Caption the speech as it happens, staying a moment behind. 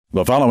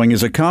The following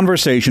is a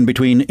conversation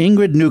between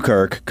Ingrid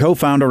Newkirk,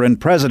 co-founder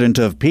and president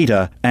of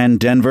PETA, and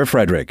Denver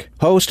Frederick,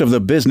 host of The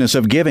Business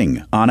of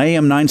Giving on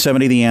AM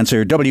 970 The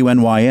Answer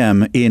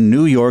WNYM in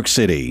New York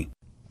City.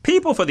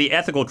 People for the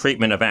Ethical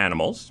Treatment of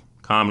Animals,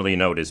 commonly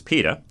known as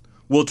PETA,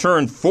 will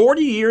turn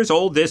 40 years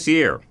old this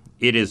year.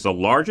 It is the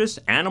largest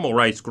animal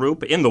rights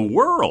group in the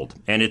world,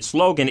 and its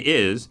slogan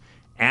is,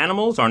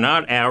 "Animals are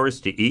not ours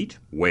to eat,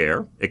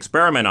 wear,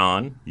 experiment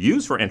on,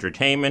 use for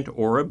entertainment,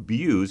 or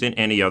abuse in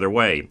any other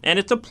way." And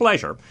it's a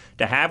pleasure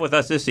to have with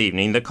us this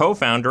evening the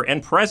co-founder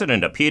and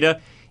president of PETA,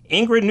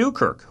 Ingrid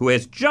Newkirk, who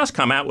has just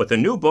come out with a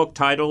new book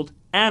titled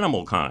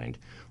Animal Kind: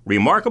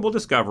 Remarkable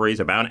Discoveries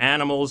About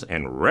Animals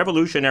and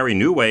Revolutionary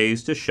New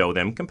Ways to Show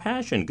Them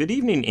Compassion. Good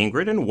evening,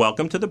 Ingrid, and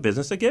welcome to The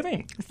Business of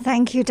Giving.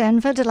 Thank you,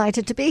 Denver.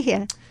 Delighted to be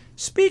here.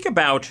 Speak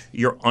about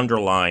your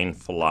underlying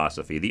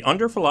philosophy, the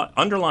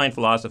underlying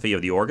philosophy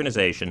of the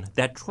organization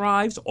that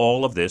drives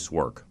all of this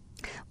work.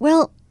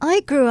 Well,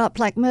 I grew up,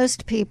 like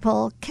most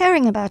people,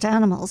 caring about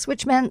animals,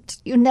 which meant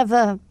you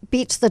never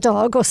beat the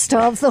dog or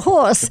starve the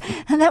horse.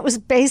 And that was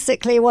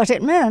basically what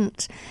it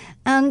meant.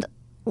 And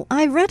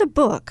I read a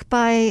book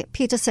by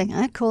Peter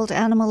Singer called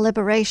Animal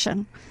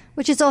Liberation,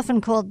 which is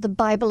often called the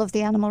Bible of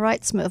the animal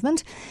rights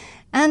movement.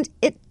 And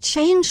it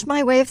changed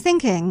my way of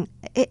thinking.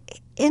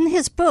 In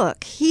his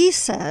book, he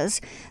says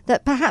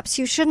that perhaps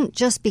you shouldn't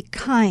just be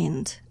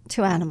kind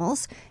to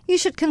animals. You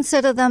should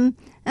consider them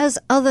as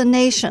other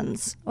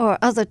nations or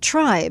other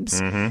tribes,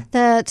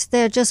 that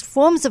they're just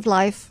forms of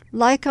life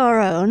like our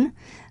own.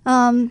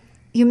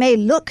 You may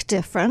look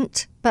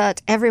different,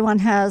 but everyone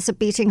has a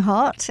beating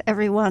heart.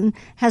 Everyone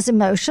has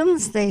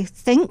emotions. They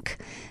think.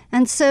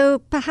 And so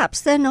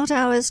perhaps they're not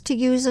ours to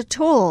use at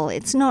all.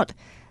 It's not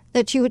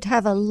that you would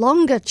have a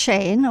longer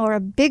chain or a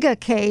bigger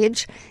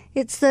cage.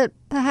 It's that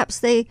perhaps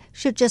they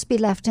should just be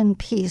left in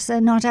peace. They're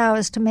not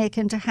ours to make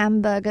into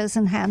hamburgers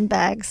and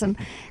handbags and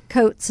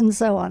coats and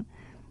so on.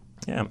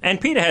 Yeah, and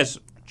PETA has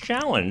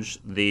challenged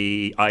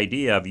the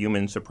idea of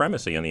human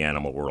supremacy in the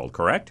animal world,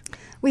 correct?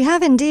 We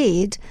have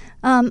indeed.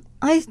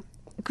 I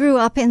grew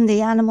up in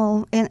the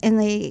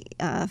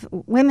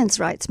women's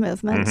rights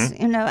movement,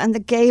 and the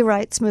gay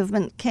rights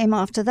movement came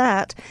after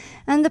that.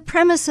 And the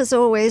premise has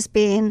always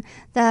been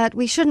that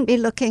we shouldn't be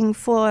looking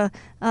for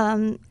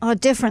our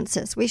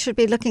differences. We should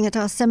be looking at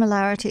our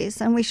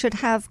similarities, and we should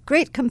have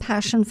great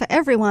compassion for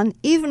everyone,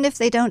 even if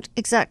they don't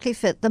exactly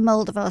fit the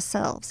mold of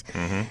ourselves.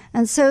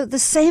 And so the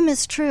same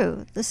is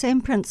true. The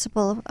same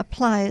principle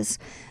applies.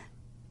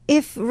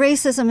 If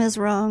racism is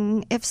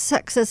wrong, if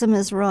sexism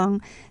is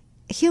wrong,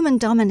 human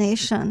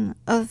domination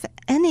of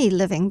any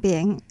living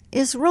being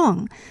is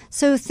wrong.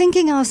 So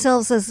thinking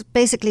ourselves as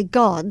basically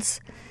gods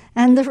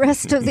and the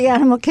rest of the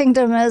animal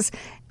kingdom as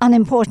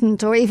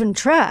unimportant or even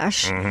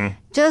trash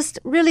just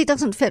really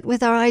doesn't fit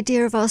with our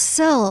idea of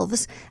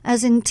ourselves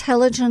as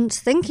intelligent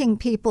thinking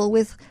people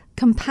with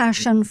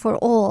compassion for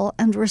all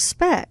and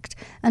respect,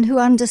 and who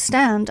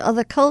understand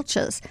other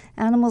cultures.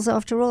 Animals,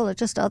 after all, are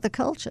just other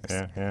cultures.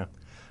 Yeah.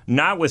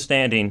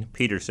 Notwithstanding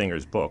Peter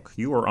Singer's book,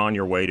 you were on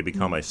your way to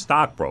become a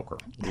stockbroker.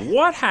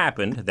 What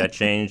happened that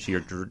changed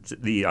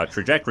the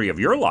trajectory of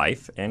your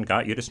life and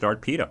got you to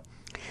start PETA?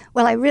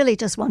 Well, I really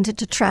just wanted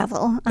to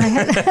travel.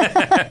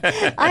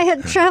 I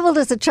had traveled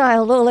as a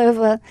child all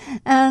over,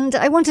 and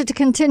I wanted to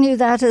continue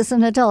that as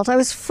an adult. I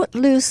was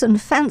footloose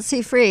and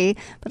fancy-free,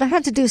 but I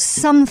had to do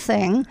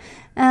something.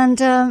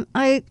 And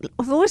I've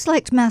always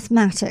liked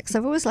mathematics.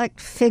 I've always liked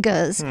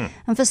figures.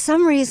 And for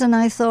some reason,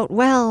 I thought,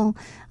 well,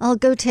 I'll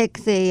go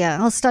take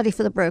I'll study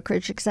for the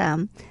brokerage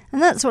exam.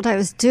 And that's what I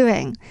was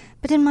doing.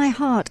 But in my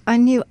heart, I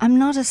knew I'm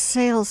not a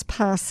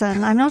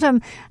salesperson. I'm not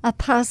a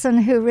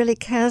person who really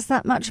cares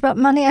that much about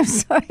money. I'm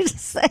sorry to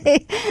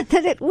say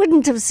that it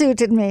wouldn't have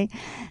suited me.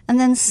 And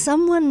then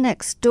someone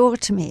next door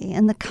to me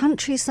in the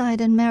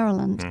countryside in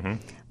Maryland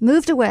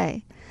moved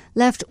away,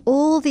 left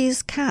all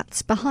these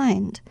cats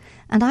behind.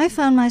 And I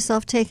found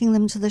myself taking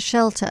them to the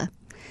shelter.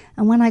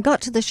 And when I got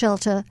to the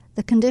shelter,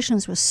 the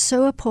conditions were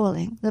so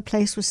appalling, the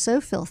place was so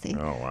filthy,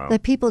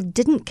 that people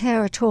didn't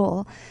care at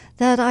all,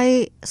 that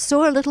I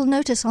saw a little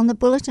notice on the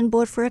bulletin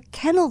board for a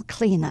kennel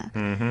cleaner.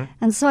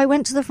 And so I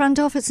went to the front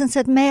office and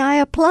said, "May I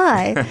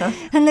apply?"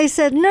 And they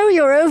said, "No,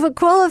 you're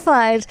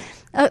overqualified."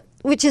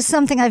 Which is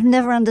something I've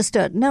never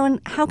understood.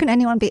 How can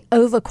anyone be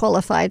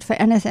overqualified for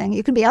anything?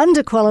 You can be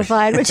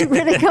underqualified, but you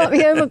really can't be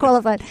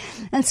overqualified.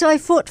 And so I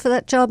fought for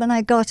that job and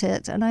I got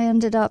it. And I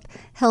ended up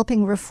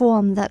helping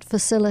reform that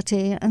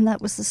facility. And that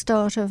was the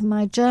start of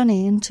my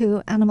journey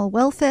into animal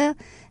welfare,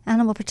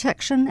 animal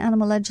protection,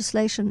 animal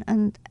legislation,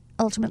 and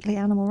ultimately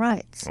animal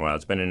rights. Well,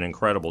 it's been an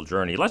incredible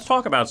journey. Let's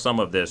talk about some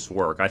of this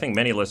work. I think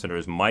many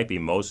listeners might be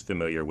most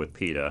familiar with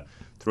PETA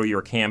through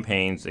your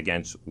campaigns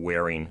against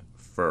wearing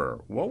fur.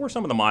 What were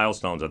some of the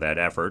milestones of that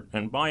effort?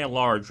 And by and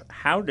large,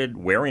 how did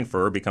wearing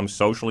fur become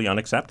socially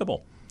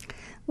unacceptable?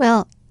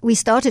 Well, we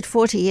started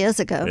 40 years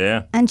ago.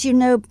 Yeah.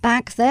 And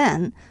back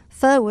then,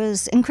 fur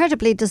was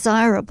incredibly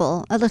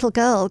desirable. A little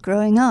girl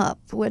growing up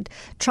would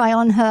try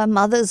on her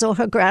mother's or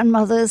her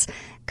grandmother's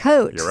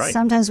coat, You're right.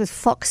 sometimes with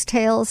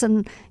foxtails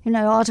and,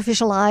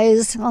 artificial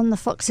eyes on the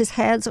foxes'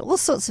 heads, all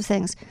sorts of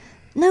things.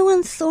 No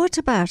one thought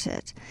about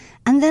it.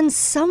 And then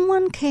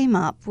someone came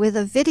up with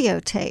a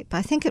videotape,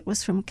 I think it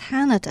was from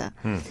Canada,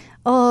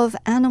 of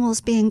animals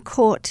being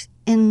caught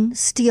in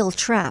steel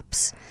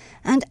traps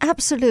and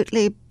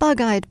absolutely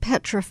bug-eyed,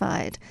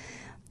 petrified.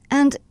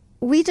 And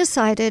we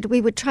decided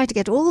we would try to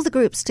get all the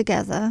groups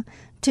together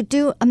to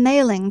do a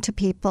mailing to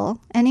people,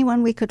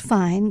 anyone we could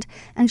find,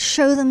 and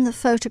show them the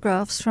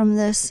photographs from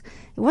this.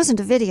 It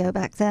wasn't a video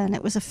back then,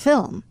 it was a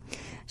film.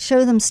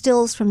 Show them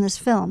stills from this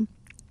film.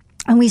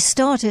 And we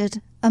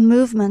started a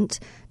movement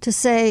to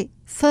say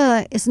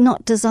fur is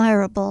not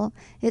desirable,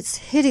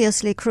 it's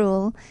hideously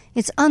cruel,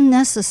 it's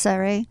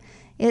unnecessary,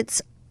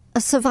 it's a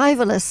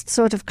survivalist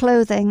sort of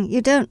clothing,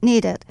 you don't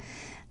need it.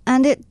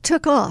 And it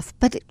took off,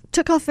 but it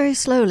took off very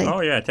slowly.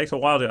 Oh, yeah. It takes a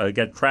while to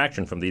get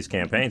traction from these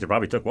campaigns. It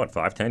probably took,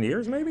 5-10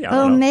 years maybe? I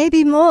don't know.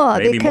 Maybe more.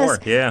 Maybe because more,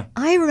 yeah.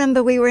 I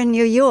remember we were in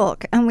New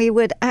York and we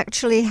would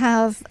actually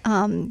have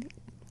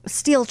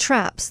steel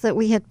traps that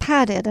we had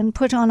padded and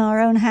put on our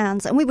own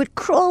hands. And we would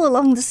crawl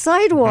along the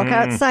sidewalk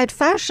outside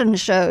fashion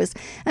shows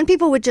and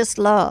people would just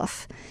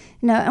laugh.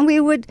 And we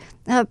would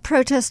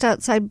protest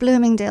outside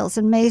Bloomingdale's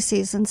and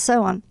Macy's and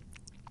so on.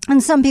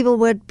 And some people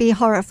would be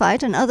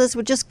horrified and others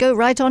would just go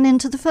right on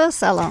into the fur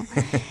salon.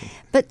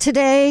 But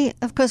today,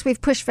 of course, we've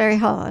pushed very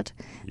hard.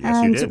 Yes,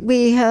 and you did.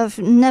 we have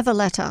never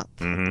let up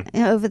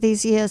over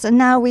these years. And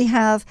now we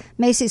have,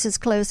 Macy's is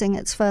closing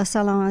its fur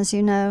salon, as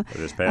you know.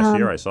 This past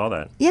year, I saw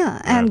that. Yeah,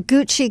 and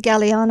Gucci,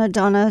 Galliano,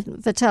 Donna,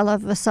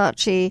 Vitella,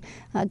 Versace,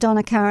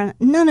 Donna Karan,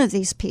 none of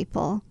these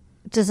people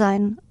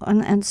design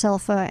and sell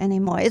fur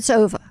anymore. It's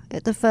over.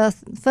 The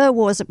fur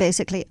wars are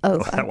basically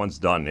over. That one's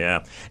done,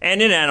 yeah.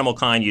 And in Animal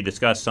Kind, you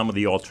discuss some of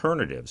the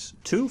alternatives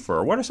to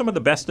fur. What are some of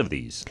the best of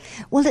these?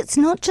 Well, it's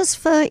not just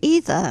fur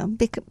either.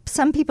 Because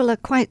some people are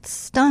quite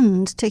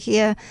stunned to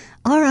hear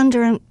our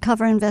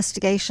undercover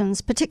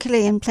investigations,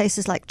 particularly in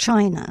places like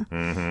China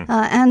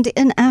and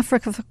in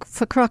Africa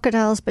for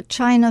crocodiles, but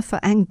China for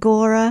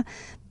Angora,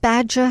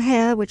 badger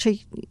hair, which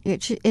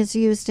is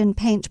used in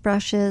paint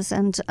brushes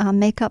and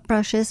makeup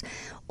brushes.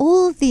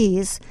 All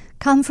these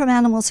come from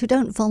animals who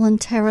don't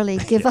voluntarily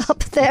give up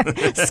their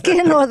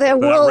skin or their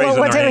wool or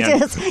whatever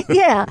it is.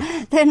 Yeah,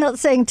 they're not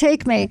saying,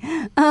 take me.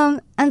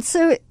 And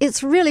so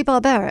it's really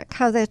barbaric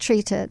how they're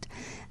treated.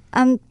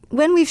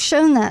 When we've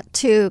shown that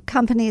to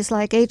companies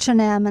like H&M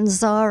and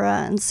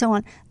Zara and so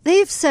on,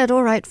 they've said,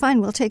 all right,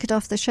 fine, we'll take it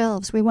off the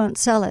shelves. We won't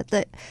sell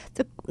it.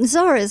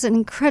 Zara is an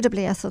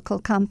incredibly ethical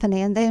company,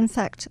 and they, in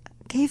fact,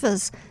 gave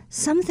us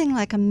something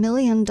like $1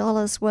 million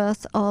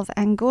worth of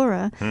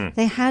Angora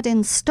they had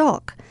in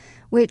stock,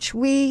 which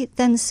we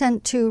then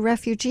sent to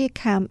refugee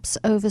camps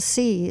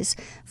overseas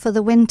for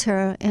the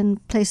winter in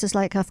places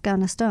like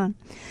Afghanistan.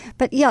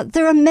 But yeah,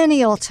 there are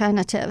many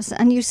alternatives,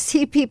 and you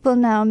see people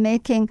now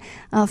making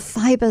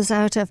fibers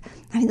out of,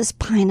 there's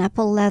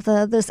pineapple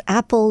leather, there's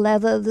apple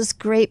leather, there's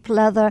grape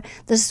leather,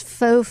 there's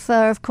faux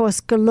fur, of course,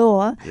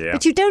 galore. Yeah.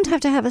 But you don't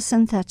have to have a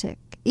synthetic.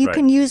 You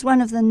can use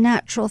one of the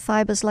natural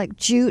fibers like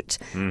jute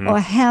or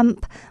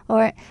hemp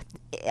or...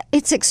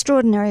 It's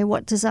extraordinary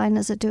what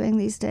designers are doing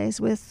these days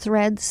with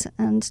threads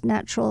and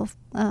natural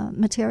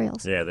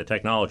materials. Yeah, the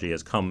technology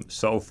has come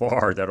so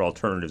far that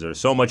alternatives are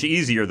so much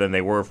easier than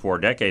they were 4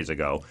 decades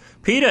ago.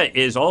 PETA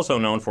is also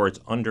known for its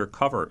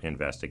undercover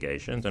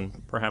investigations,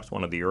 and perhaps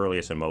one of the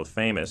earliest and most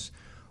famous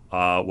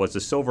was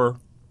the Silver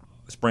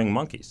Spring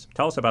Monkeys.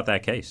 Tell us about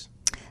that case.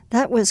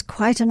 That was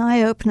quite an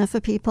eye-opener for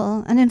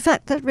people. And in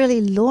fact, that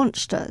really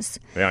launched us.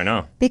 Yeah, I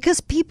know.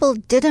 Because people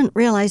didn't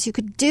realize you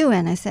could do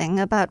anything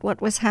about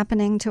what was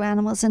happening to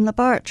animals in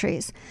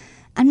laboratories.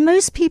 And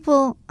most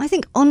people, I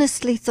think,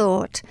 honestly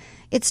thought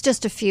it's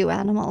just a few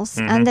animals.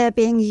 And they're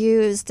being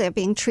used, they're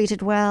being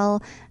treated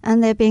well,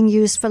 and they're being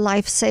used for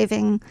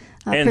life-saving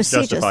procedures.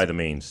 And justify the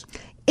means.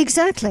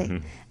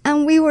 Exactly.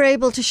 And we were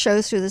able to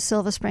show through the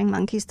Silver Spring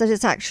Monkeys that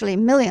it's actually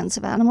millions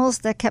of animals.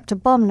 They're kept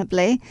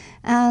abominably,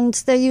 and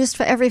they're used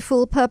for every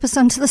fool purpose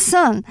under the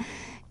sun.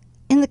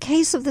 In the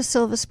case of the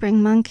Silver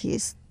Spring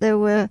Monkeys, there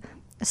were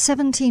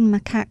 17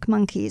 macaque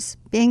monkeys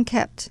being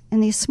kept in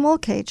these small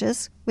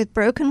cages with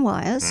broken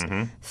wires,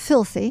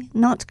 filthy,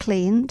 not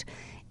cleaned,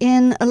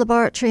 in a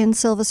laboratory in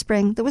Silver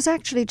Spring that was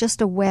actually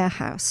just a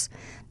warehouse.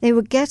 They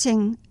were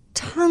getting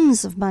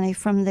tons of money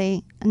from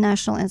the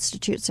National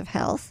Institutes of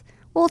Health,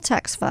 all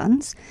tax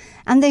funds,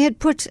 and they had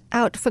put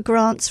out for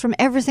grants from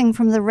everything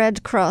from the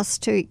Red Cross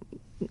to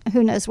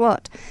who knows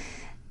what.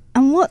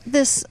 And what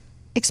this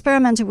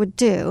experimenter would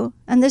do,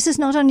 and this is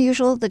not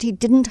unusual that he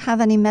didn't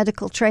have any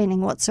medical training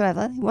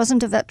whatsoever, he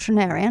wasn't a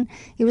veterinarian,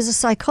 he was a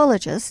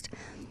psychologist,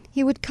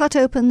 he would cut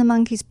open the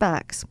monkeys'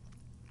 backs,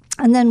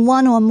 and then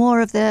one or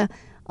more of their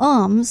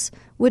arms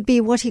would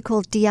be what he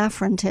called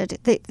diapharanted.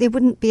 They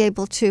wouldn't be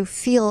able to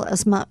feel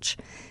as much.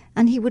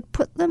 And he would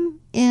put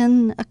them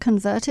in a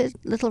converted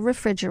little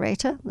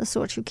refrigerator, the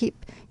sort you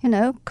keep,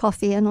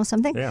 coffee in or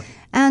something. Yeah.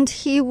 And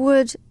he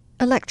would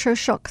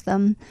electroshock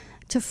them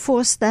to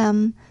force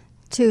them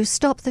to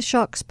stop the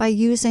shocks by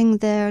using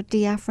their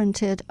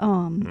deafferented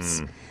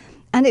arms.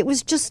 And it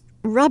was just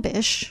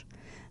rubbish.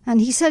 And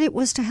he said it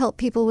was to help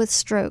people with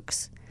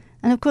strokes.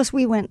 And of course,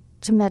 we went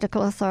to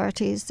medical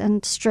authorities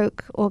and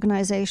stroke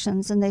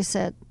organizations, and they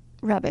said,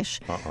 rubbish.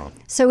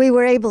 So we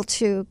were able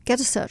to get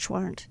a search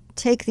warrant,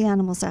 take the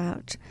animals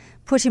out,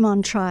 put him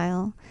on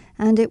trial,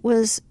 and it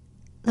was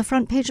the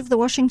front page of the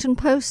Washington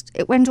Post.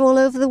 It went all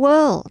over the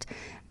world.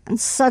 And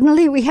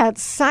suddenly we had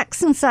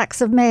sacks and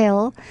sacks of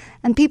mail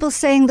and people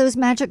saying those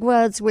magic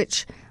words,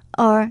 which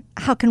are,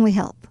 how can we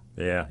help?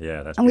 Yeah,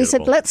 that's And beautiful. we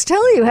said, let's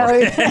tell you how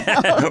we can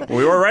help.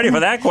 We were ready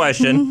for that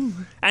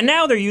question. And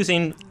now they're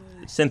using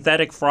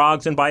synthetic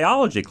frogs in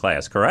biology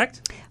class,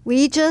 correct?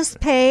 We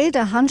just paid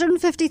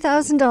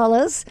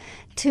 $150,000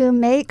 to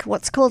make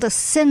what's called a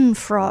syn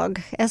frog,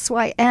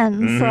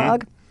 S-Y-N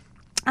frog.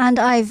 And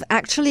I've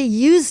actually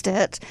used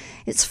it.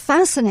 It's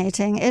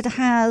fascinating. It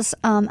has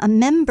a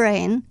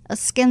membrane, a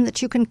skin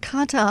that you can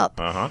cut up,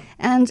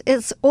 and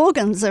its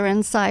organs are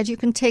inside. You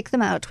can take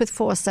them out with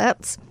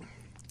forceps,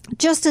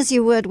 just as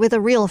you would with a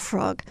real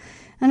frog.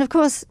 And of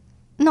course,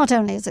 not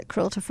only is it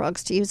cruel to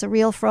frogs to use a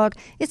real frog,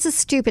 it's a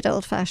stupid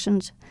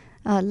old-fashioned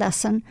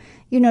lesson.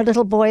 You know,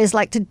 little boys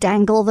like to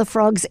dangle the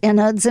frog's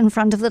innards in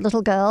front of the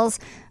little girls.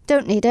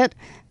 Don't need it.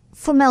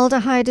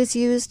 Formaldehyde is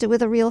used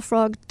with a real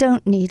frog.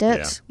 Don't need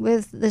it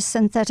with this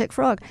synthetic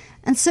frog.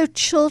 And so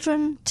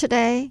children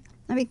today,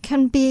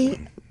 can be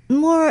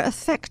more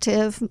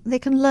effective. They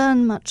can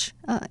learn much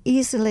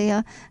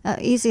easier,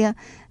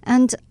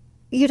 and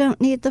you don't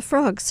need the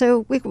frog.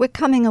 So we're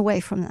coming away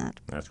from that.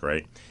 That's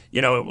great.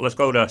 Let's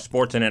go to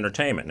sports and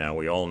entertainment now.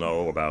 We all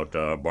know about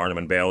Barnum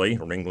and Bailey,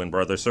 Ringling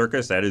Brothers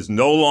Circus. That is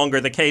no longer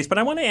the case. But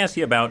I want to ask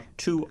you about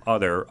two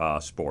other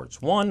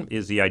sports. One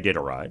is the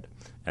Iditarod,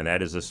 and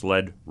that is a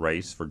sled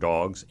race for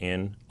dogs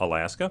in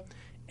Alaska.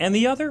 And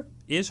the other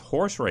is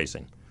horse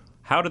racing.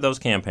 How do those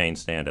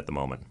campaigns stand at the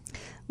moment?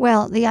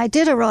 Well, the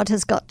Iditarod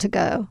has got to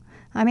go.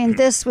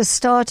 This was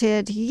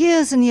started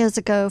years and years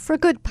ago for a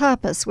good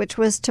purpose, which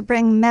was to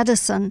bring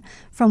medicine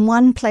from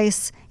one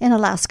place in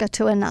Alaska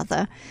to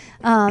another.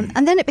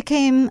 And then it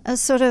became a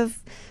sort of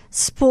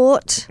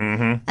sport,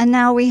 and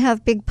now we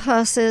have big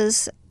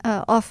purses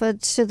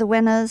offered to the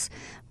winners.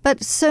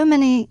 But so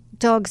many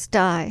dogs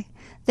die.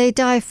 They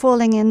die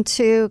falling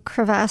into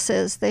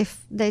crevasses.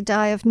 They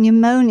die of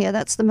pneumonia.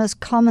 That's the most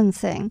common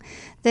thing.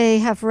 They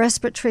have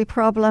respiratory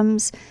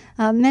problems.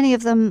 Many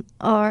of them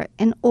are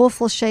in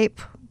awful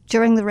shape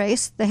during the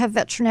race. They have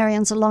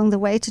veterinarians along the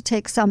way to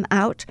take some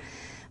out.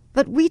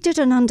 But we did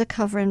an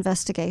undercover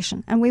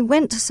investigation, and we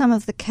went to some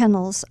of the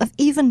kennels of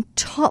even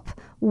top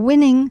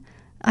winning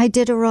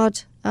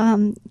Iditarod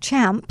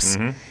champs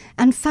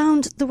and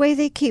found the way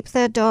they keep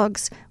their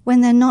dogs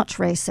when they're not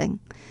racing,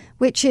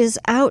 which is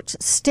out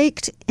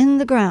staked in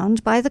the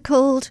ground by the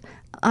cold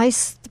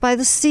ice, by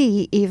the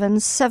sea even,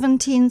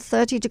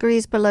 30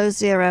 degrees below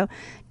zero,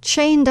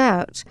 chained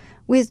out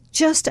with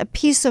just a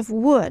piece of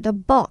wood, a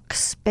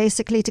box,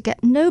 basically, to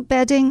get no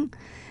bedding,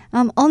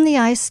 on the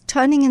ice,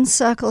 turning in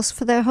circles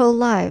for their whole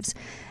lives.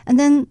 And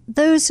then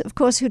those, of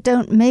course, who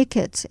don't make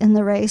it in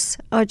the race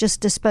are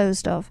just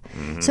disposed of.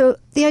 So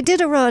the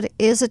Iditarod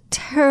is a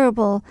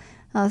terrible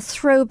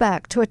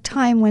throwback to a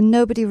time when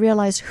nobody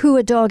realized who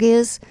a dog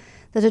is,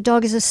 that a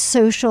dog is a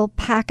social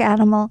pack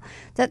animal,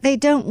 that they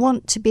don't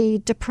want to be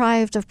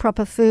deprived of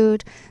proper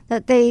food,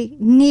 that they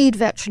need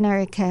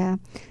veterinary care,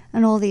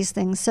 and all these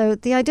things. So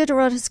the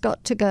Iditarod has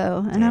got to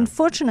go. And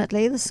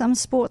unfortunately, some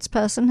sports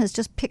person has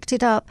just picked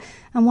it up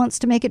and wants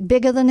to make it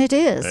bigger than it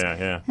is.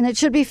 And it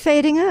should be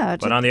fading out.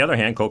 But on the other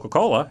hand,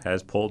 Coca-Cola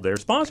has pulled their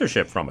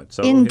sponsorship from it.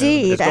 So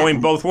indeed. It's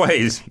going both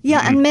ways.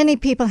 Yeah, and many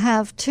people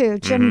have too.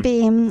 Jim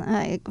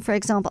Beam, for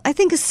example. I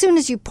think as soon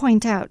as you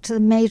point out to the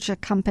major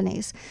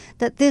companies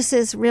that this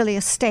is really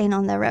a stain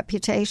on their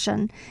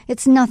reputation,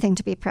 it's nothing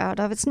to be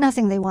proud of. It's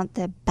nothing they want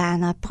their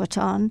banner put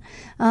on,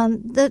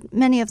 that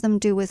many of them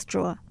do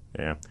withdraw.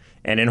 Yeah.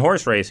 And in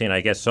horse racing,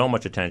 I guess so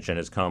much attention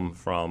has come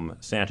from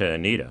Santa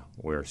Anita,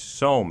 where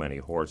so many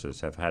horses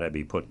have had to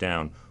be put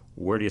down.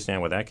 Where do you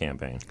stand with that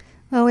campaign?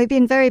 Well, we've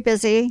been very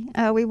busy.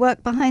 We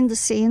work behind the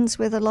scenes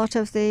with a lot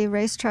of the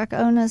racetrack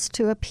owners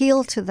to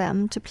appeal to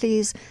them to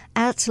please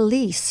at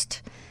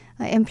least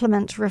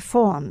implement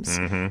reforms.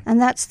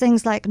 And that's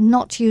things like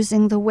not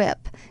using the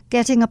whip,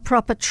 getting a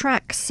proper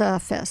track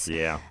surface.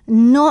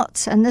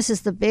 Not, and this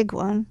is the big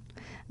one,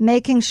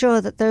 making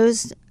sure that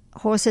those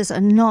horses are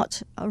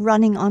not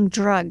running on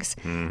drugs.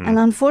 And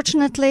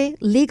unfortunately,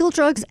 legal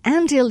drugs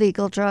and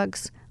illegal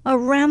drugs are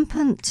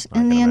rampant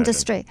in the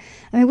industry.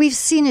 We've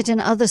seen it in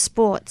other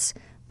sports,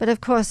 but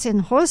of course in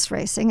horse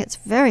racing it's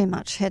very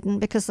much hidden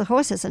because the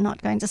horses are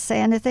not going to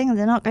say anything and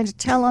they're not going to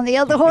tell on the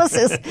other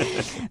horses.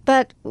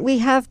 But we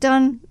have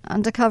done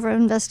undercover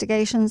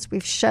investigations.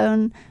 We've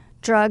shown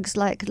drugs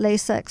like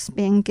Lasix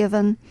being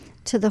given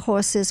to the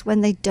horses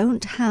when they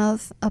don't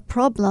have a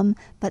problem,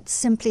 but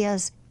simply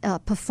as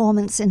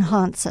performance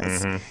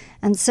enhancers.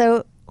 And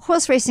so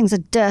horse racing is a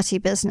dirty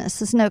business.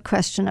 There's no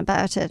question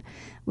about it.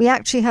 We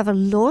actually have a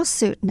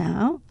lawsuit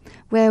now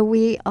where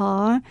we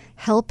are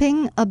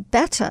helping a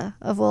bettor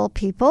of all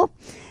people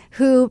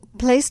who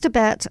placed a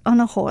bet on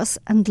a horse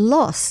and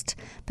lost.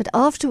 But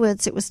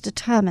afterwards it was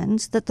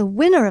determined that the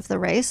winner of the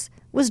race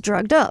was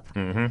drugged up.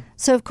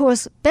 So, of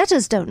course,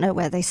 bettors don't know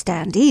where they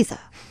stand either.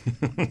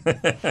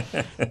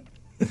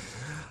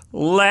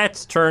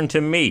 Let's turn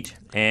to meat.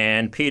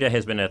 And PETA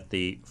has been at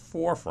the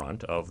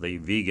forefront of the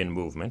vegan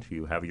movement.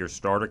 You have your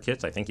starter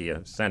kits. I think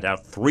you sent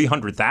out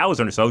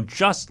 300,000 or so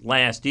just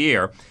last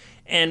year.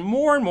 And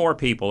more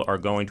people are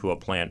going to a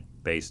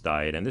plant-based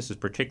diet, and this is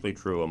particularly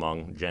true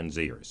among Gen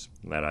Zers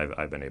that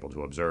I've been able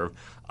to observe.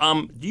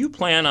 Do you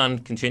plan on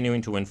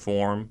continuing to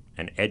inform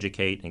and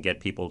educate and get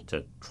people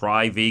to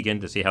try vegan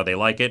to see how they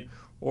like it?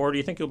 Or do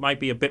you think it might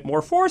be a bit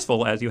more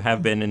forceful, as you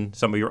have been in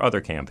some of your other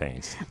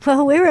campaigns?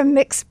 Well, we're a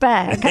mixed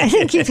bag. I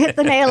think you've hit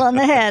the nail on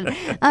the head.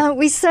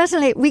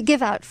 We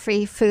give out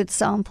free food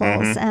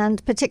samples,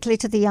 and particularly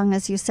to the young,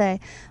 as you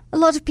say. A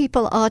lot of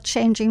people are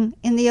changing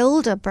in the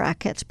older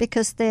bracket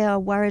because they are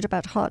worried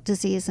about heart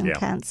disease and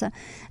cancer.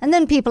 And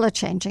then people are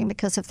changing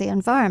because of the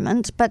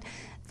environment. But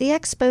the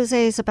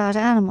exposés about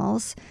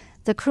animals,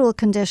 the cruel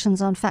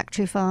conditions on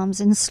factory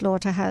farms, in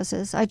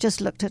slaughterhouses. I just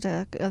looked at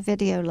a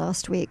video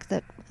last week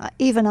that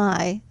even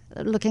I,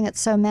 looking at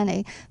so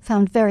many,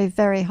 found very,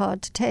 very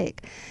hard to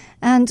take.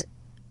 And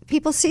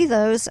people see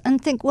those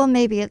and think, well,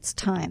 maybe it's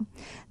time.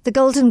 The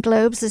Golden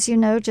Globes, as you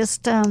know,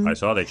 just... I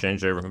saw they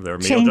changed their meal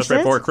just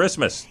before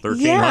Christmas.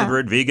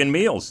 1,300 vegan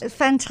meals.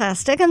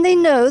 Fantastic. And they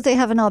know they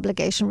have an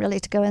obligation,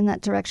 really, to go in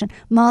that direction.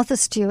 Martha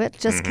Stewart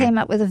just came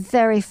up with a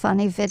very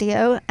funny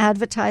video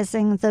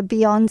advertising the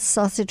Beyond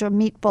sausage or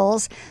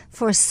meatballs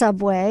for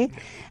Subway.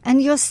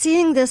 And you're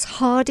seeing this.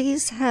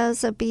 Hardee's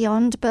has a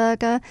Beyond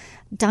burger.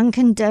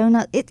 Dunkin'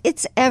 Donut.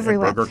 It's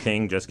everywhere. And Burger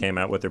King just came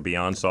out with their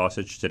Beyond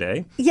sausage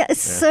today. Yeah, it's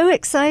so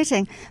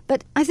exciting.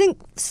 But I think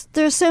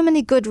there are so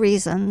many good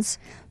reasons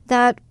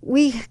that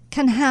we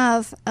can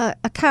have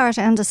a carrot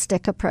and a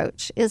stick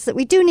approach, is that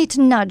we do need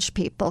to nudge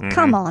people.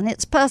 Come on,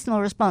 it's personal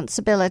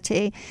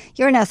responsibility.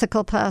 You're an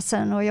ethical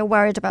person, or you're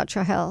worried about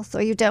your health,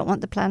 or you don't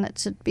want the planet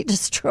to be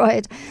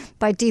destroyed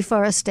by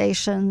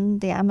deforestation,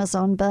 the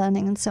Amazon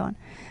burning, and so on.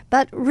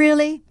 But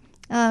really,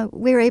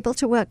 we're able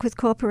to work with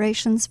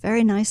corporations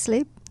very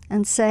nicely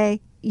and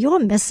say, you're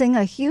missing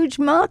a huge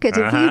market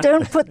if you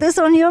don't put this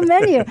on your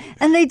menu.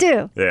 And they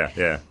do.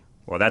 Yeah.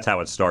 Well, that's how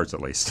it starts, at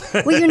least.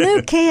 Well, you know,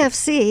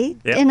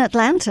 KFC in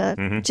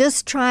Atlanta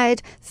just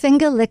tried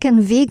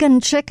finger-licking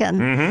vegan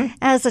chicken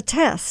as a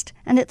test,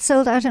 and it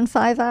sold out in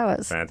 5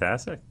 hours.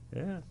 Fantastic.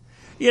 Yeah.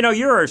 You know,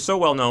 you're so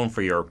well known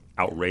for your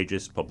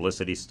outrageous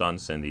publicity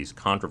stunts and these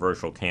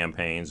controversial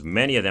campaigns,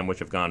 many of them which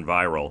have gone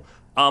viral.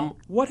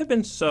 What have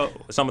been some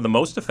of the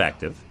most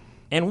effective,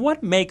 and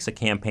what makes a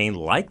campaign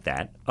like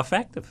that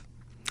effective?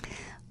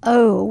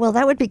 Oh, well,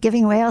 that would be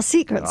giving away our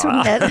secrets,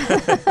 wouldn't it?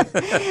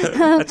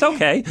 That's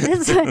okay.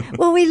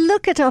 Well, we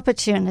look at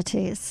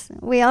opportunities.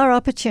 We are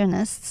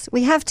opportunists.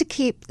 We have to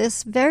keep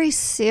this very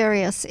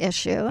serious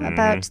issue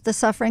about the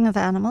suffering of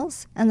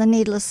animals and the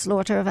needless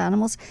slaughter of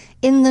animals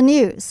in the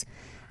news.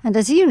 And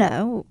as you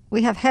know,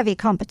 we have heavy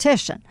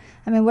competition.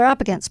 I mean, we're up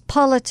against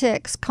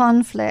politics,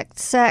 conflict,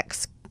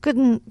 sex,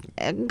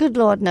 good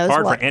Lord knows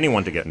what. Hard for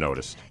anyone to get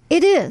noticed.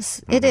 It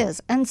is. It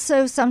is. And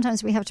so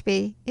sometimes we have to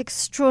be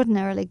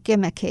extraordinarily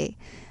gimmicky.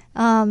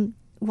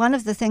 One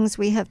of the things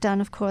we have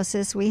done, of course,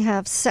 is we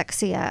have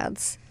sexy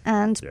ads.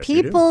 And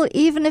people,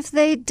 even if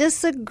they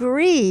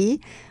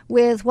disagree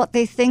with what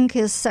they think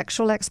is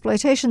sexual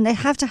exploitation, they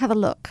have to have a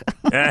look.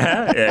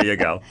 There you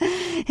go.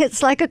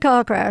 It's like a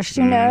car crash,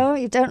 you know.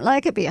 You don't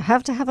like it, but you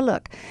have to have a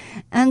look.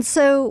 And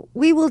so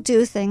we will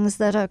do things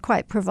that are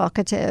quite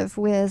provocative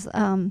with...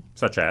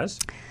 Such as?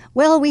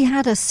 Well, we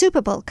had a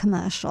Super Bowl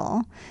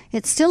commercial.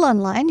 It's still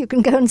online. You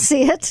can go and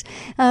see it,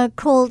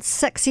 called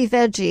Sexy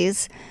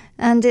Veggies.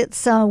 And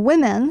it's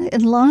women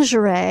in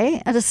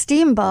lingerie at a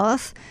steam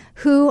bath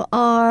who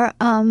are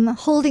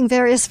holding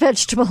various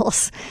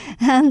vegetables.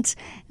 And,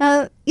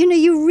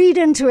 you read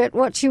into it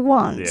what you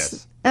want.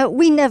 Yes.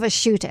 We never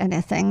shoot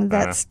anything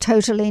that's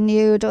totally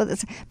nude,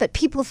 but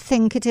people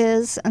think it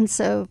is. And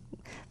so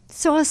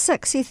our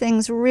sexy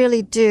things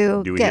really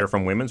do. Do we hear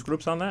from women's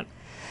groups on that?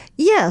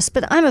 Yes,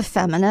 but I'm a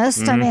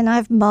feminist. I mean,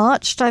 I've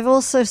marched. I've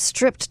also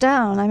stripped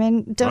down. I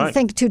mean, don't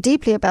think too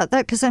deeply about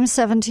that because I'm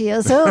 70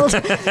 years old.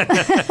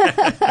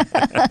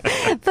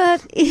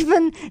 But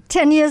even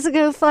 10 years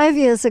ago, 5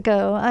 years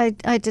ago,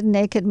 I did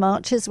naked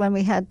marches when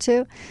we had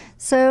to.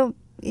 So,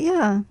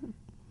 yeah.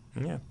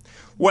 Yeah.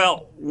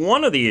 Well,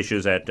 one of the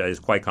issues that is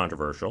quite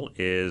controversial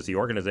is the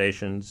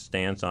organization's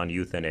stance on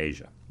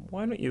euthanasia.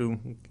 Why don't you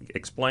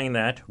explain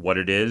that, what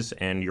it is,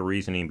 and your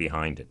reasoning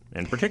behind it?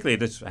 And particularly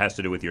this has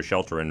to do with your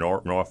shelter in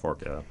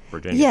Norfolk,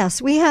 Virginia.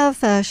 Yes, we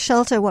have a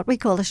shelter, what we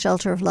call a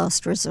shelter of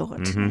last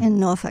resort in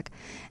Norfolk.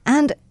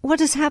 And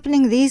what is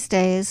happening these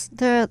days,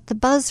 the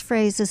buzz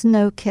phrase is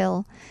no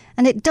kill.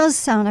 And it does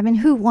sound, I mean,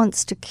 who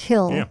wants to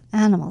kill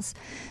animals?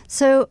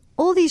 So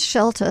all these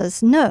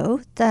shelters know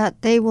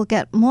that they will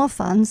get more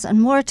funds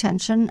and more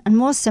attention and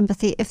more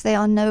sympathy if they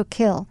are no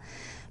kill.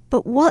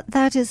 But what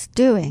that is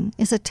doing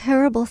is a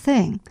terrible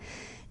thing.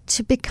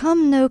 to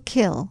become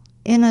no-kill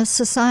in a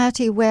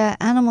society where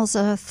animals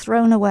are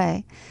thrown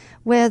away,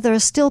 where there are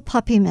still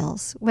puppy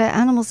mills, where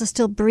animals are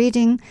still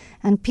breeding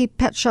and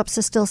pet shops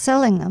are still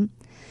selling them,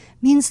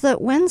 means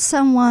that when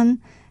someone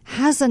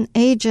has an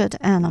aged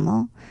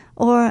animal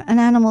or an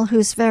animal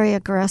who's very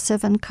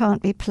aggressive and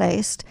can't be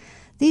placed,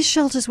 these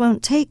shelters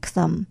won't take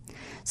them.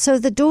 So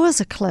the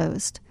doors are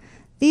closed.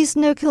 These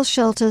no-kill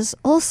shelters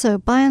also,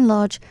 by and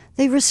large,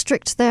 they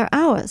restrict their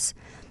hours.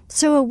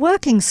 So a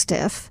working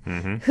stiff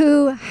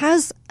who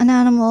has an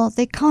animal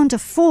they can't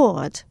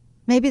afford,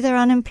 maybe they're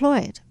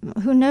unemployed,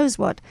 who knows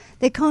what,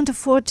 they can't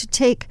afford to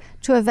take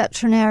to a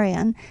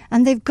veterinarian,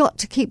 and they've got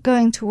to keep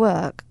going to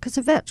work because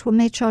a vet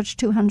may charge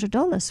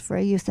 $200 for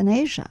a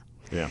euthanasia.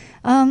 Yeah.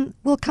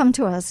 Will come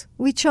to us.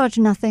 We charge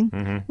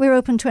nothing. We're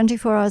open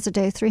 24 hours a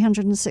day,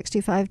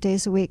 365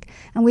 days a week,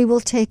 and we will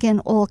take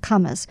in all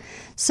comers.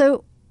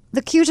 So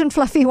the cute and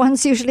fluffy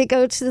ones usually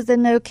go to the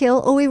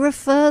no-kill, or we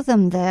refer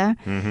them there,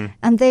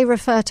 and they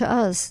refer to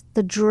us,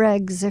 the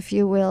dregs, if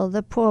you will,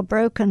 the poor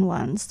broken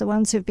ones, the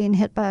ones who've been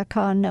hit by a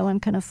car no one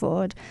can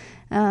afford,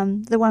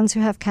 the ones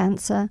who have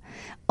cancer.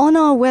 On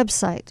our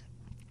website,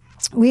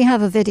 we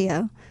have a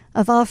video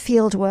of our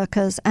field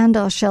workers and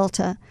our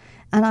shelter,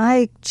 and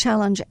I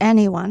challenge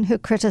anyone who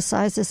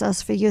criticizes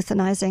us for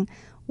euthanizing,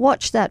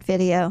 watch that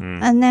video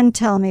and then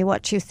tell me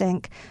what you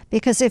think.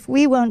 Because if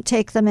we won't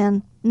take them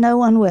in, no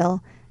one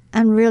will.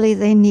 And really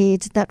they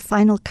need that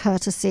final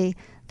courtesy,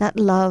 that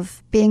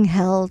love, being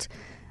held,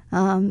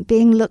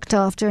 being looked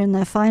after in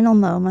their final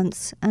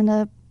moments, and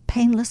a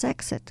painless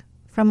exit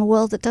from a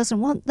world that doesn't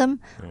want them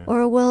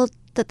or a world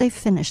that they've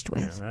finished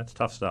with. Yeah, that's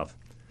tough stuff.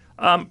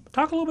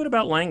 Talk a little bit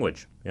about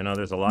language. You know,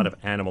 there's a lot of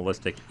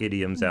animalistic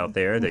idioms out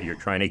there that you're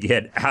trying to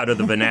get out of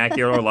the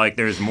vernacular, like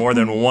there's more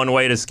than one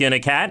way to skin a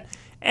cat.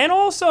 And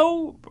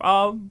also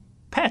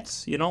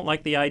pets. You don't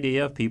like the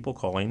idea of people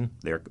calling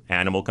their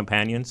animal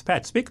companions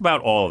pets. Speak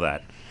about all of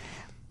that.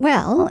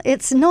 Well,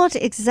 it's not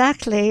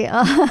exactly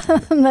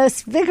the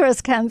most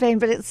vigorous campaign,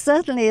 but it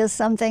certainly is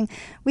something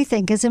we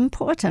think is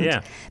important.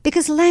 Yeah.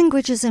 Because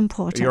language is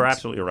important. You're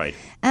absolutely right.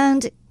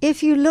 And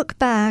if you look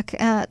back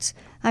at,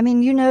 I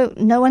mean, you know,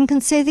 no one can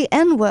say the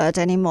N-word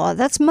anymore.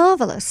 That's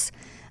marvelous.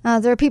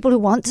 There are people who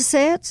want to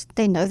say it.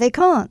 They know they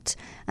can't.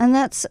 And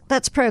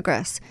that's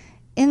progress.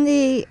 In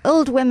the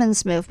old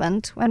women's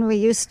movement, when we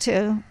used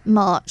to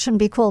march and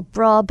be called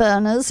bra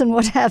burners and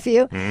what have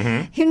you,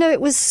 you know, it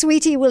was,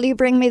 sweetie, will you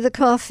bring me the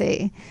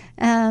coffee?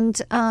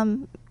 And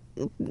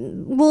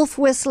wolf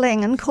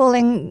whistling and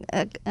calling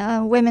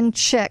women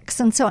chicks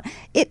and so on.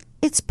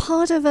 It's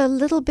part of a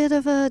little bit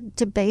of a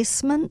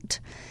debasement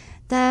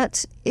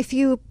that if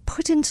you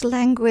put into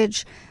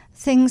language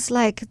things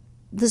like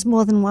there's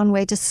more than one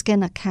way to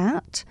skin a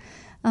cat,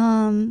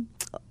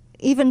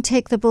 even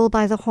take the bull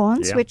by the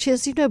horns, which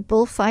is, you know,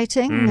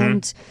 bullfighting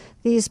and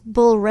these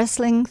bull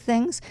wrestling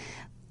things.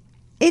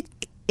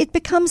 It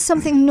becomes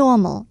something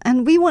normal,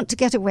 and we want to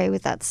get away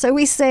with that. So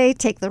we say,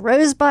 take the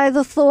rose by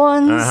the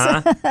thorns,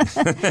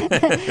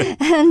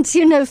 and,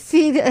 you know,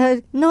 feed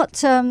a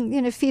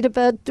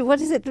bird.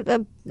 What is it?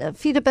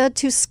 Feed a bird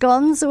 2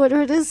 scones, or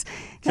whatever it is.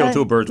 Kill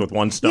 2 birds with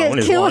 1 stone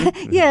one.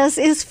 Yes,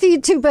 is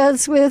feed 2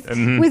 birds with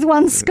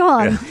 1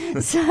 scone.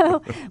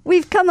 So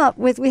we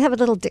have a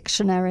little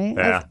dictionary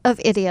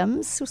of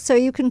idioms, so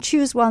you can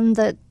choose one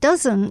that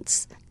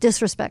doesn't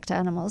disrespect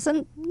animals,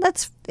 and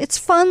it's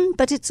fun,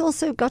 but it's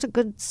also got a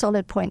good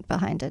solid point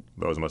behind it.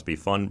 Those must be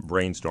fun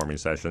brainstorming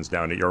sessions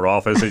down at your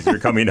office as you're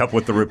coming up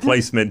with the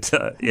replacement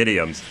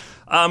idioms.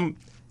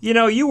 You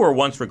know, you were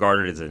once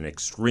regarded as an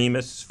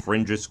extremist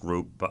fringe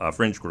group,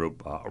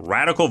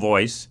 radical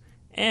voice,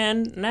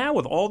 and now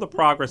with all the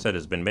progress that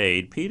has been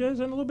made, PETA is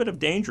in a little bit of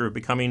danger of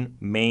becoming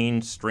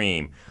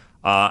mainstream.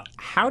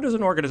 How does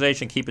an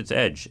organization keep its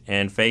edge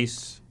and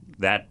face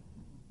that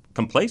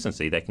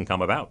complacency that can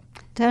come about?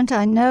 Don't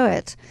I know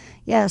it?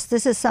 Yes,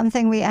 this is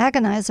something we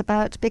agonize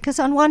about because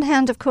on one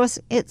hand, of course,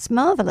 it's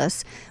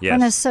marvelous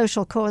when a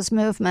social cause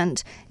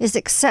movement is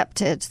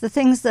accepted. The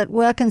things that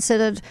were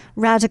considered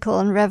radical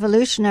and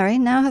revolutionary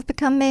now have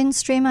become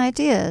mainstream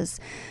ideas.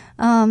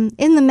 In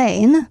the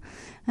main,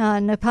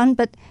 no pun,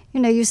 but you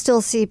know, you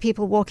still see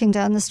people walking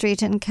down the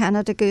street in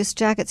Canada Goose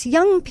jackets,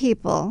 young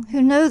people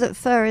who know that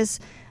fur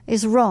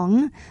is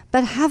wrong,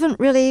 but haven't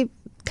really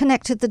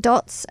connected the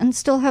dots and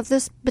still have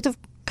this bit of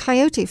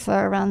coyote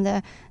fur around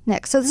their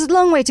neck. So there's a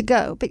long way to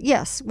go, but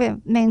yes, we're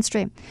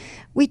mainstream.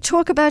 We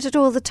talk about it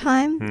all the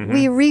time.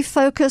 We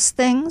refocus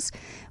things.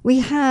 We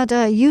had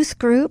a youth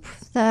group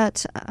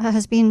that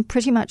has been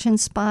pretty much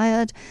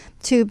inspired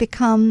to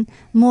become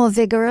more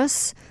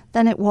vigorous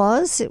than it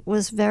was. It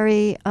was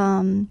very,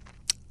 I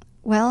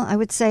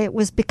would say it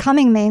was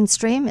becoming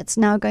mainstream. It's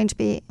now going to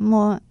be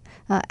more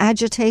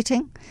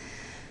agitating.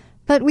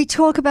 But we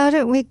talk about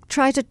it, we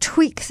try to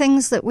tweak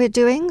things that we're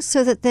doing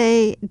so that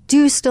they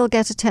do still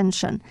get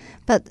attention.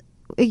 But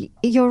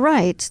you're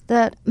right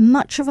that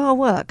much of our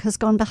work has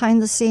gone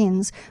behind the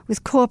scenes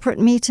with corporate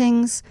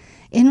meetings,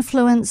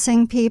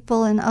 influencing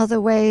people in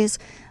other ways,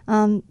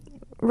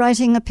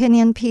 writing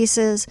opinion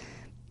pieces,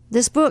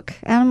 this book,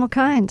 Animal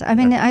Kind. I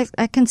mean, I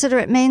consider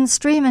it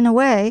mainstream in a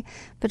way,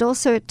 but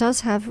also it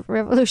does have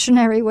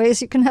revolutionary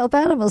ways you can help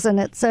animals in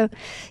it. So,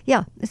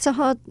 yeah, it's a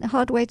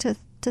hard way to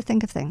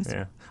think of things.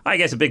 Yeah. I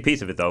guess a big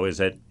piece of it, though, is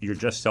that you're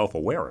just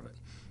self-aware of it.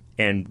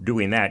 And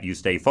doing that, you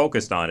stay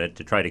focused on it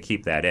to try to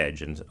keep that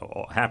edge. And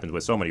it happens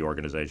with so many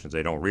organizations,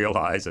 they don't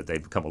realize that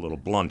they've become a little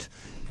blunt,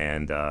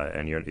 and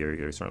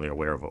you're certainly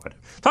aware of it.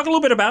 Talk a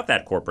little bit about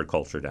that corporate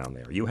culture down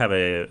there. You have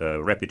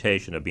a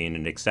reputation of being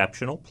an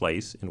exceptional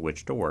place in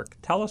which to work.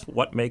 Tell us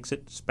what makes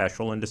it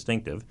special and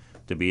distinctive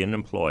to be an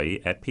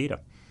employee at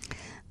PETA.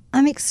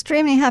 I'm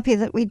extremely happy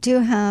that we do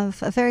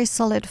have a very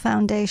solid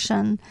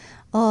foundation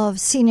of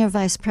senior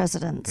vice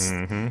presidents.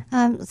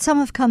 Mm-hmm. Some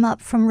have come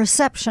up from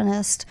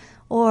receptionist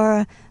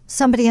or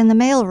somebody in the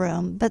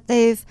mailroom, but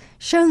they've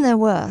shown their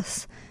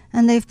worth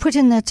and they've put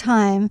in their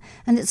time,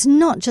 and it's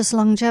not just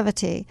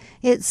longevity,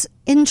 it's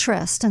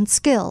interest and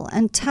skill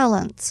and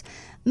talents.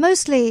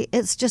 Mostly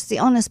it's just the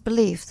honest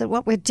belief that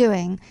what we're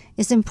doing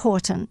is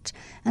important.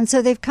 And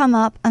so they've come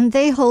up and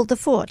they hold the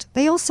fort.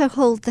 They also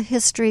hold the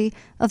history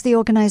of the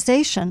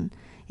organization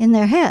in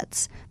their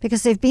heads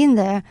because they've been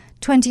there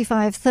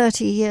 25,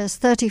 30 years,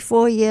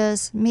 34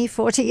 years, me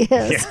 40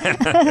 years.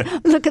 Yeah.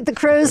 Look at the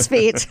crow's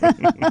feet.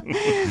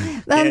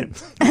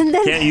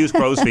 Can't use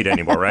crow's feet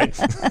anymore, right?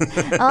 So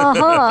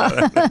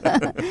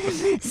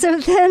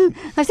then,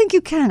 I think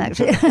you can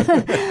actually.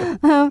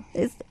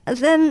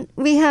 Then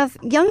we have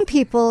young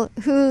people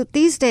who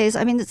these days,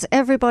 I mean, it's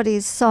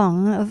everybody's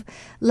song of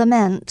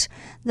lament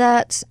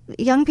that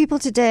young people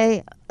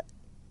today,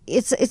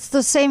 it's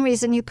the same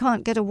reason you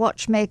can't get a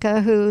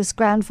watchmaker whose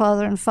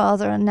grandfather and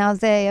father and now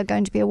they are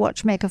going to be a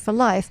watchmaker for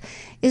life,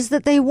 is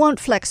that they want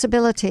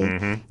flexibility.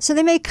 Mm-hmm. So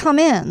they may come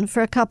in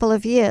for a couple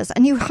of years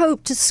and you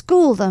hope to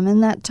school them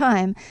in that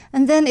time.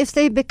 And then if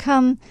they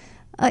become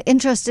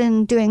interested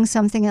in doing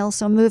something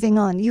else or moving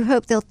on, you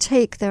hope they'll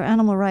take their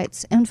animal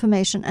rights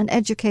information and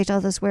educate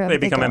others wherever they go.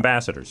 They become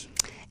ambassadors.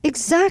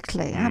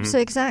 Exactly,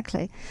 absolutely,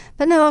 exactly.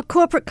 But no, our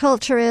corporate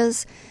culture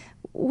is,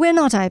 we're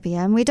not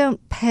IBM. We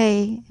don't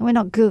pay. We're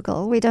not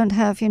Google. We don't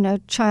have,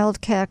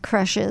 childcare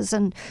creches,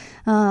 and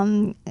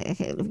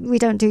we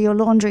don't do your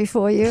laundry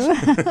for you,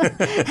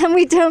 and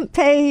we don't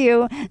pay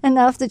you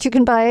enough that you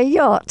can buy a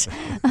yacht.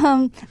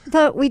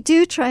 But we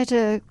do try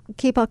to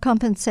keep our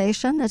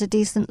compensation at a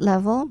decent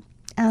level,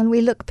 and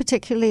we look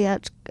particularly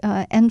at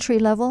entry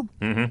level.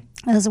 Mm-hmm.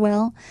 As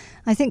well.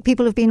 I think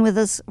people who've been with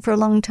us for a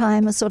long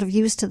time are sort of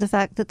used to the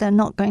fact that they're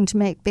not going to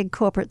make big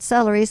corporate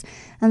salaries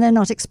and they're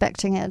not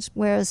expecting it,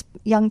 whereas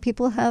young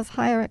people have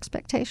higher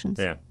expectations.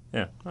 Yeah.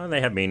 Well,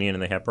 they have meaning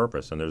and they have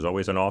purpose, and there's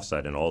always an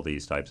offset in all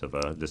these types of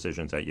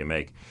decisions that you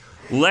make.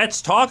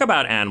 Let's talk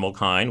about Animal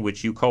Kind,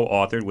 which you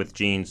co-authored with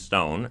Gene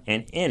Stone,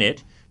 and in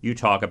it you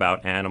talk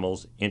about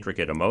animals'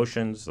 intricate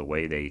emotions, the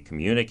way they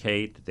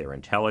communicate, their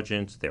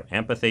intelligence, their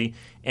empathy,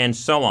 and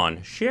so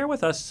on. Share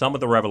with us some of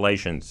the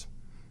revelations.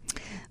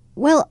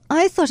 Well,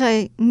 I thought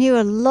I knew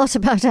a lot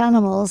about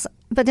animals,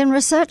 but in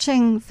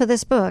researching for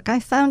this book, I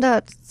found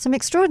out some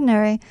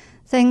extraordinary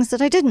things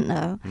that I didn't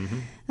know.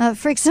 Mm-hmm.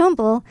 For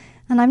example,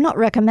 and I'm not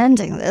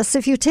recommending this,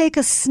 if you take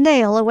a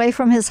snail away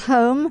from his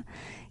home,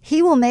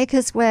 he will make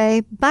his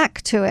way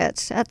back to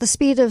it at the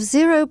speed of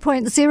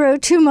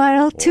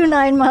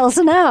 0.0229 miles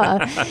an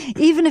hour,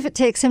 even if it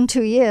takes him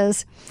 2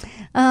 years.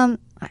 I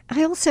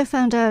also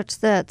found out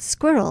that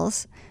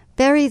squirrels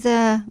bury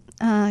their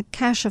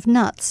cache of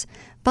nuts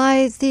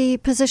by the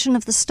position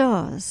of the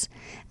stars.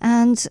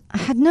 And I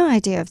had no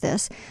idea of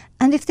this.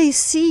 And if they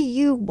see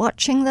you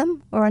watching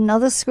them or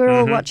another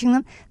squirrel watching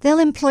them, they'll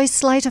employ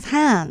sleight of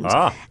hand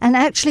and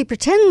actually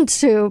pretend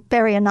to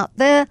bury a nut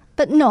there,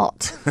 but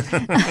not.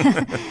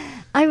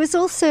 I was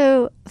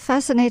also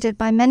fascinated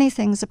by many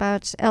things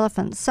about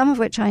elephants, some of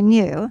which I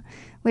knew,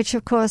 which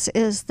of course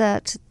is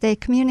that they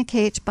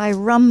communicate by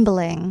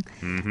rumbling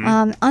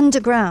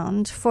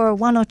underground for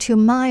 1 or 2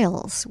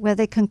 miles, where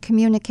they can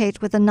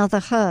communicate with another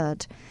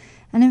herd.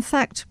 And in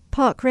fact,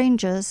 park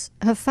rangers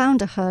have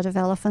found a herd of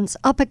elephants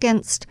up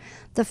against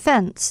the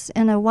fence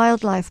in a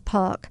wildlife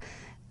park,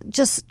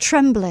 just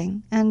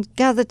trembling and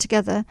gathered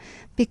together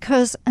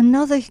because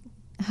another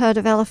herd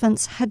of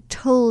elephants had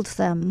told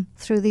them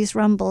through these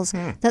rumbles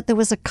that there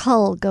was a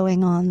cull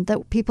going on,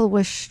 that people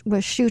were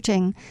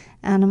shooting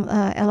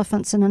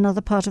elephants in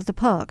another part of the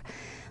park.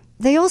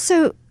 They're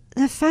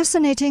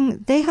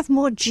fascinating. They have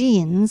more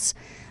genes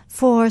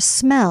for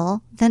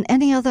smell than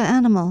any other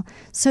animal.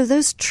 So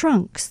those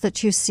trunks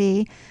that you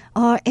see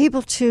are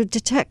able to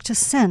detect a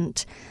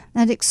scent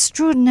at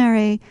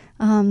extraordinary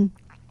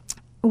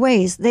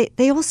ways.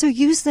 They also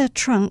use their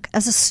trunk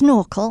as a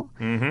snorkel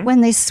when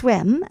they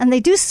swim, and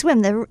they do swim.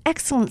 They're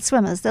excellent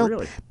swimmers.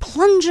 They'll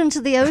plunge into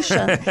the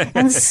ocean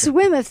and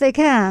swim if they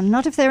can,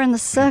 not if they're in the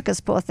circus,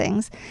 poor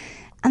things.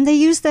 And they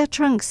use their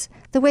trunks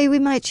the way we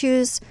might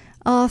use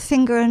our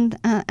finger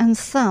and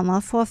thumb,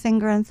 our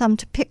forefinger and thumb,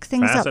 to pick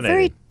things up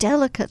very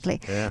delicately.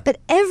 Yeah. But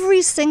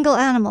every single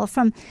animal,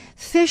 from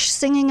fish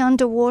singing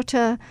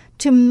underwater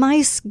to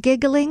mice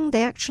giggling,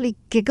 they actually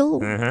giggle.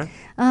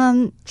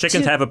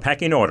 Chickens have a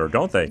pecking order,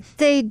 don't they?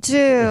 They do.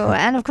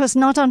 And of course,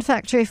 not on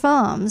factory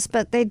farms,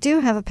 but they do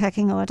have a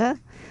pecking order.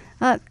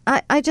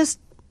 I just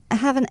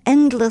have an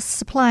endless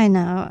supply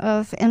now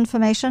of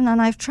information,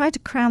 and I've tried to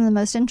cram the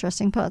most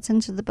interesting parts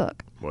into the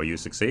book. Well, you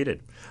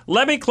succeeded.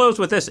 Let me close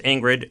with this,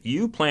 Ingrid.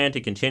 You plan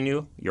to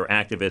continue your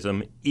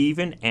activism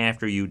even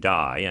after you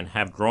die and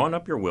have drawn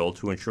up your will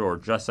to ensure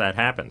just that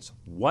happens.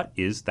 What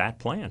is that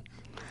plan?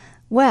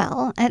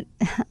 Well,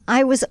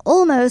 I was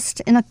almost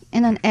in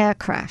an air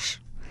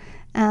crash.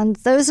 And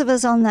those of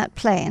us on that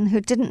plane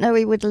who didn't know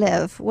we would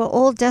live were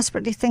all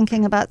desperately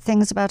thinking about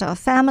things about our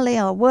family,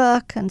 our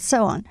work, and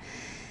so on.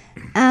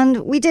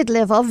 And we did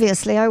live,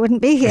 obviously. I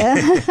wouldn't be here.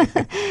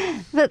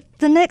 But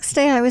the next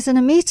day I was in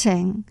a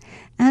meeting,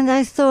 and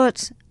I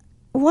thought,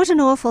 what an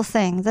awful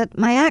thing that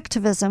my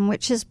activism,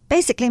 which is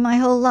basically my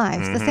whole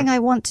life, the thing I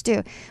want to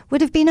do,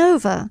 would have been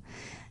over.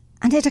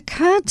 And it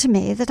occurred to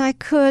me that I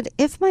could,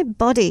 if my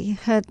body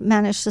had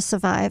managed to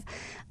survive,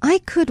 I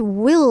could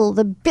will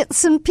the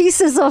bits and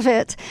pieces of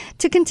it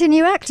to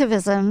continue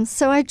activism.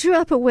 So I drew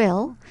up a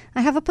will.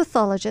 I have a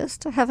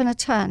pathologist. I have an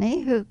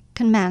attorney who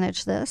can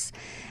manage this.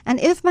 And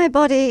if my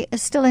body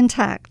is still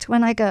intact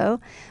when I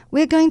go,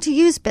 we're going to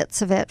use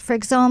bits of it. For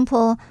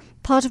example,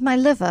 part of my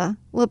liver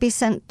will be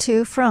sent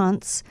to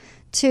France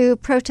to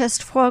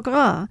protest foie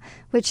gras,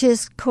 which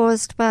is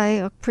caused by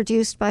or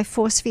produced by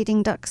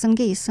force-feeding ducks and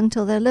geese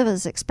until their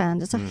livers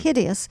expand. It's a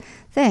hideous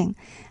thing.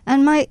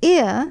 And my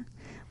ear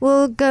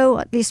will go,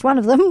 at least one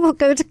of them, will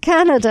go to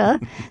Canada.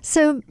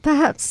 So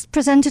perhaps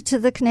present it to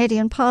the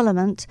Canadian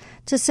Parliament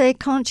to say,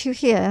 can't you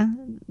hear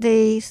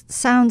the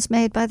sounds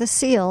made by the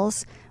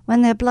seals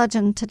when they're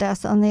bludgeoned to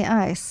death on the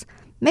ice?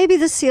 Maybe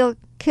the seal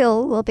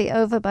kill will be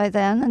over by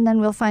then, and then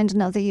we'll find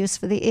another use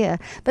for the ear.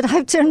 But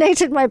I've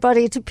donated my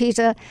body to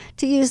PETA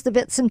to use the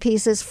bits and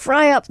pieces,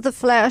 fry up the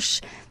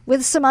flesh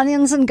with some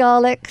onions and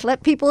garlic,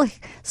 let people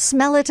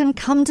smell it and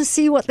come to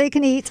see what they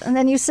can eat. And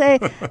then you say,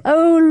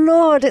 oh,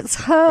 Lord, it's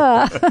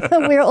her.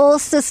 We're all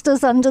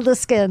sisters under the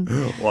skin.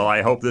 Well,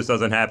 I hope this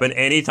doesn't happen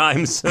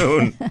anytime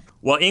soon.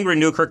 Well, Ingrid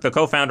Newkirk, the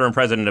co-founder and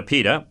president of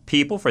PETA,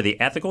 People for the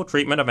Ethical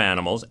Treatment of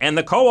Animals, and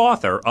the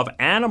co-author of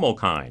Animal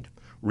Kind,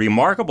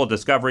 remarkable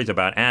discoveries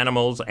about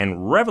animals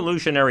and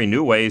revolutionary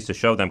new ways to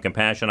show them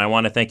compassion. I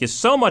want to thank you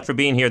so much for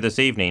being here this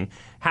evening.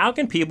 How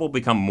can people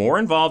become more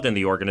involved in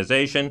the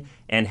organization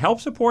and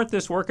help support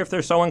this work if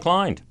they're so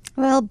inclined?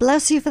 Well,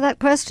 bless you for that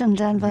question,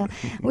 Denver.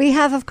 We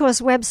have, of course,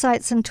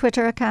 websites and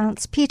Twitter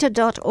accounts,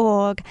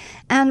 PETA.org,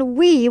 and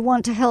we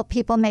want to help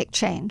people make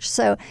change.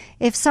 So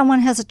if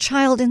someone has a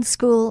child in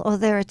school or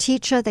they're a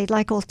teacher, they'd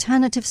like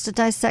alternatives to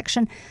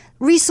dissection,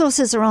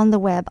 resources are on the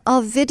web.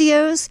 Our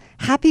videos,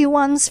 happy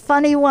ones,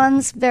 funny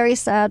ones, very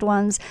sad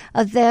ones,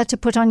 are there to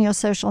put on your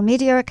social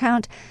media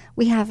account.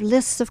 We have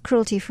lists of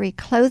cruelty-free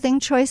clothing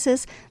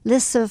choices,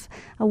 lists of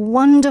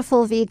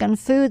wonderful vegan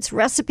foods,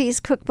 recipes,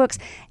 cookbooks.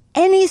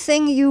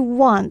 Anything you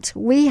want,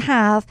 we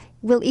have.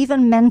 We'll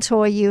even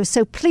mentor you.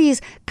 So please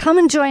come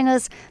and join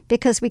us,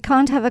 because we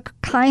can't have a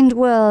kind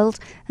world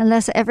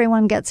unless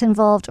everyone gets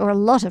involved, or a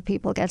lot of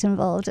people get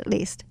involved at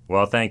least.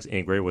 Well, thanks,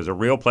 Ingrid. It was a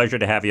real pleasure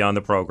to have you on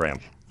the program.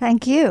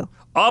 Thank you.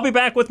 I'll be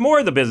back with more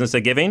of The Business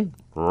of Giving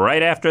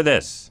right after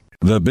this.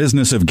 The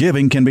Business of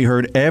Giving can be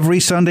heard every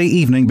Sunday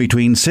evening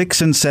between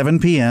 6 and 7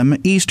 p.m.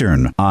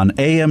 Eastern on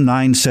AM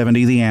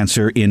 970 The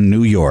Answer in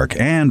New York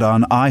and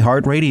on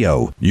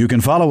iHeartRadio. You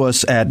can follow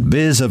us at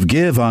Biz of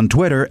Give on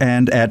Twitter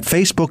and at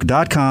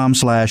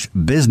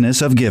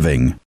Facebook.com/businessofgiving.